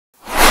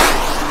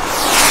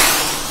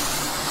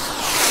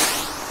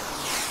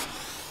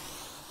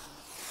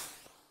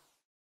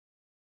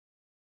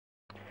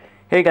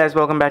Hey guys,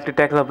 welcome back to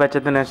Tech Love by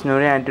Chetan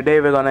Esnuri, and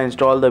today we're gonna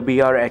install the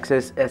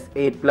BRX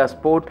S8 Plus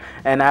port.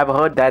 And I've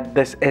heard that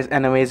this is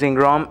an amazing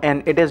ROM,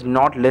 and it is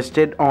not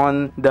listed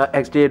on the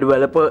XDA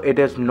developer. It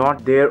is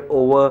not there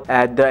over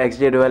at the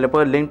XDA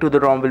developer. Link to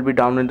the ROM will be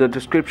down in the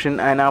description.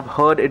 And I've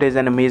heard it is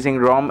an amazing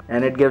ROM,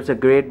 and it gives a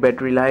great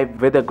battery life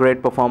with a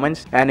great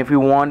performance. And if you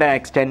want to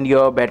extend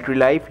your battery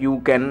life, you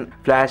can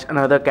flash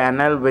another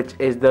kernel, which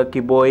is the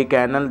Kiboi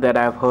kernel that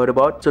I've heard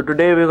about. So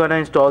today we're gonna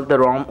install the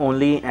ROM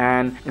only,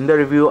 and in the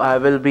review I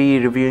will be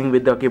reviewing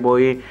with the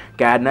Kiboi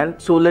kernel.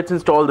 So let's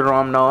install the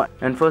ROM now.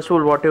 And first of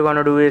all, what you're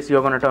gonna do is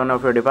you're gonna turn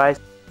off your device.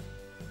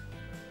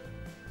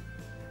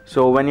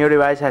 So when your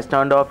device has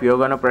turned off, you're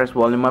gonna press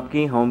volume up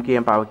key, home key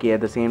and power key at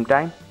the same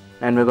time,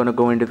 and we're gonna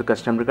go into the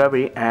custom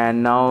recovery.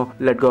 And now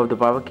let go of the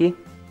power key,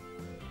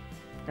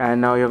 and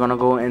now you're gonna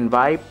go in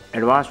wipe,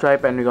 advanced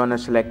wipe, and you're gonna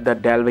select the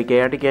Dell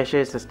VKRT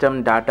cache,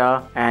 system,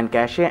 data and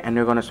cache, and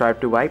you're gonna swipe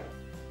to wipe.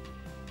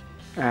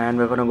 And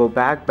we're gonna go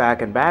back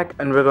and back,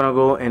 and we're gonna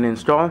go in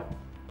install,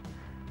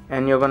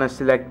 and you're gonna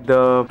select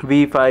the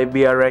V5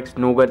 BRX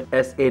Nougat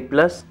S8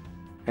 Plus,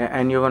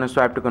 and you're gonna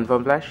swipe to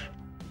confirm flash.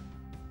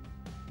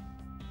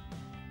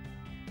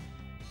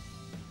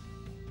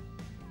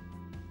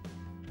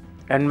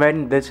 And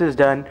when this is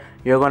done,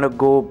 you're gonna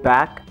go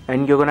back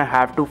and you're gonna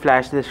have to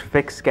flash this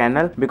fix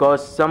kernel,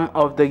 because some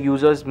of the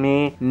users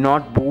may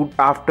not boot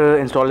after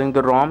installing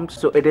the ROM.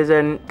 So it is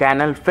a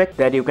kernel fix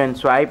that you can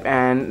swipe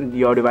and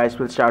your device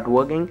will start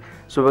working.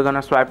 So we're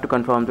gonna swipe to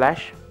confirm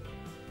flash,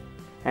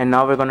 and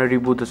now we're gonna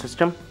reboot the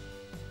system.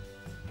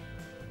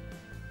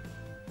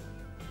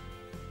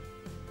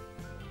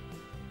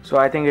 So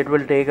I think it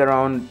will take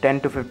around 10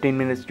 to 15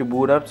 minutes to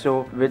boot up,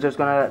 so we're just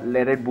gonna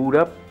let it boot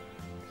up.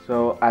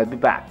 So I'll be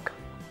back.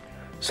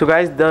 So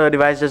guys, the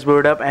device just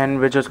booted up, and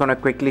we're just gonna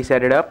quickly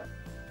set it up.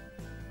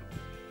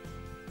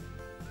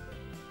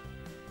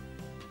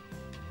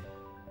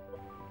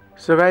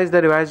 So guys, the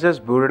device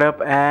just booted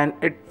up, and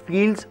it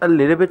feels a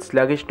little bit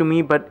sluggish to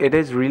me, but it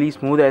is really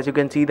smooth. As you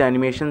can see, the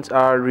animations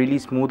are really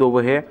smooth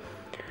over here,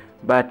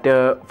 but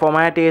for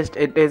my taste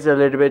it is a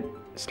little bit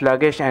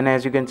sluggish, and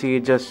as you can see,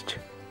 it just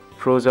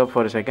froze up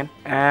for a second.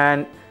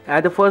 And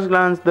at the first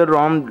glance, the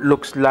ROM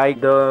looks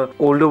like the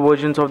older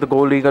versions of the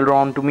Gold Eagle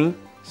ROM to me.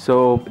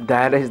 So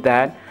that is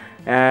that,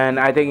 and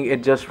I think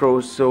it just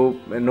froze, so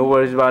no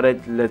worries about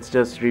it. Let's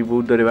just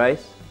reboot the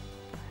device.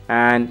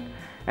 And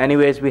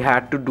anyways, we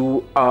had to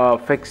do a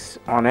fix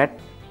on it,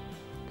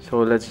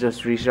 so let's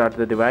just restart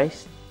the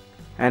device.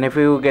 And if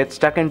you get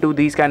stuck into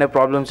these kind of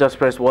problems, just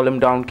press volume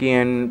down key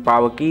and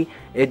power key.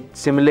 It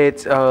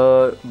simulates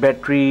a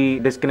battery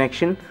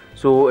disconnection,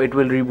 so it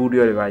will reboot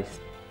your device.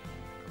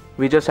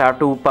 We just have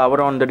to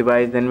power on the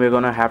device, then we're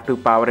gonna have to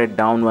power it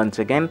down once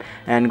again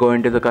and go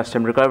into the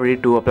custom recovery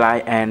to apply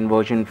an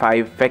version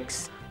 5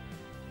 fix.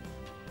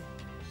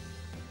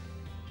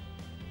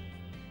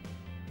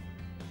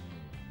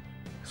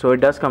 So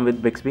it does come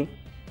with Bixby.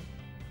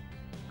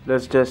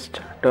 Let's just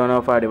turn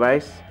off our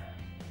device,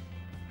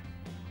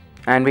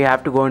 and we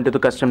have to go into the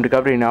custom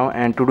recovery now.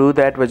 And to do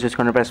that, we're just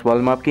gonna press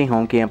volume up key,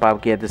 home key and power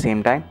key at the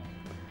same time.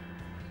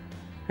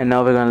 And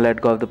now we're gonna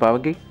let go of the power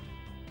key.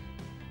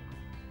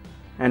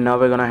 And now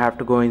we're gonna have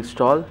to go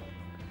install,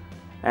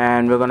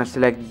 and we're gonna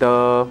select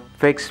the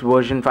fix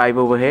version 5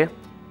 over here,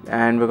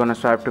 and we're gonna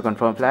swipe to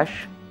confirm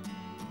flash,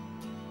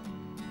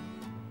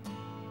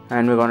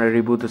 and we're gonna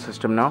reboot the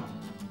system now.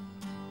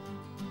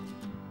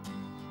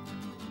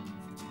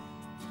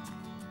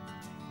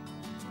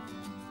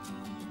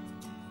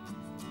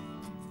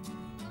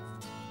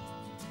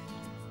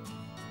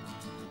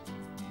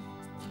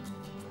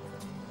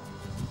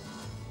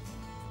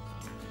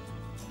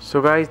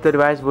 So guys, the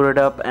device booted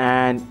up,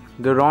 and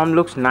the ROM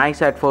looks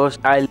nice at first.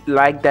 I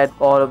like that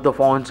all of the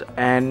fonts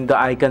and the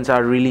icons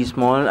are really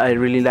small. I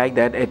really like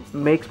that. It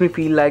makes me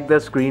feel like the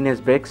screen is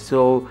big,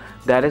 so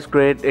that is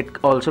great. It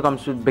also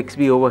comes with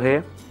Bixby over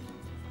here,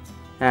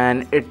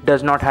 and it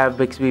does not have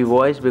Bixby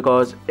voice,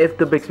 because if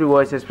the Bixby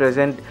voice is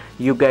present,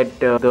 you get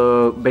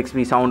the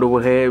Bixby sound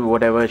over here,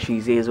 whatever she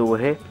says over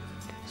here.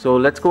 So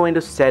let's go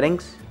into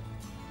settings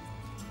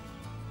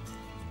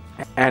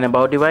and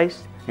about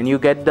device, and you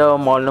get the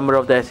model number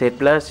of the S8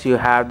 Plus. You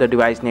have the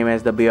device name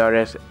as the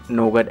BRX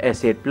Nougat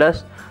S8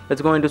 Plus. Let's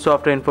go into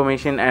software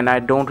information, and I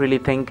don't really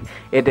think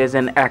it is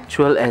an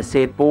actual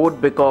S8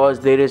 port, because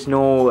there is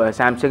no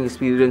Samsung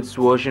Experience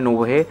version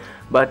over here,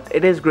 but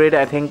it is great.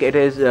 I think it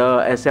is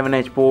a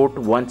S7H port,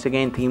 once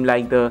again themed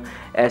like the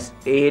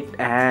S8,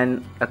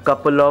 and a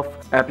couple of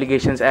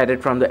applications added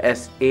from the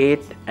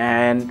S8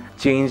 and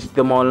changed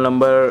the model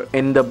number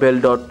in the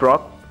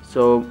build.prop.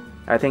 So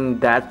I think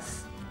that's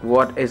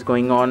what is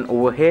going on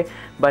over here,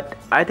 but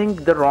I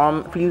think the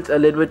ROM feels a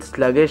little bit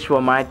sluggish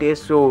for my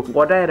taste. So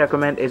what I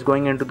recommend is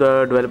going into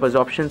the developers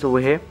options over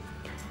here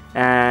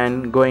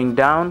and going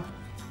down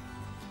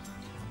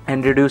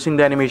and reducing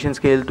the animation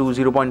scale to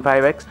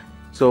 0.5x,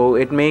 so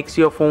it makes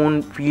your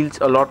phone feels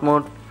a lot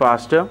more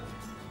faster.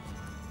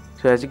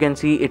 So as you can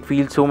see, it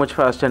feels so much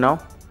faster now.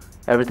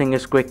 Everything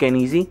is quick and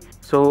easy.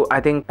 So I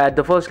think at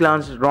the first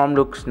glance ROM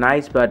looks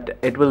nice, but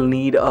it will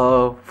need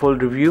a full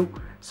review.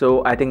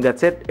 So I think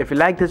that's it. If you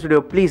like this video,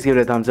 please give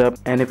it a thumbs up,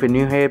 and if you're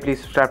new here,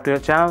 please subscribe to the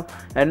channel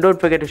and don't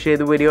forget to share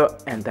the video.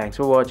 And thanks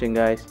for watching,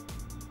 guys.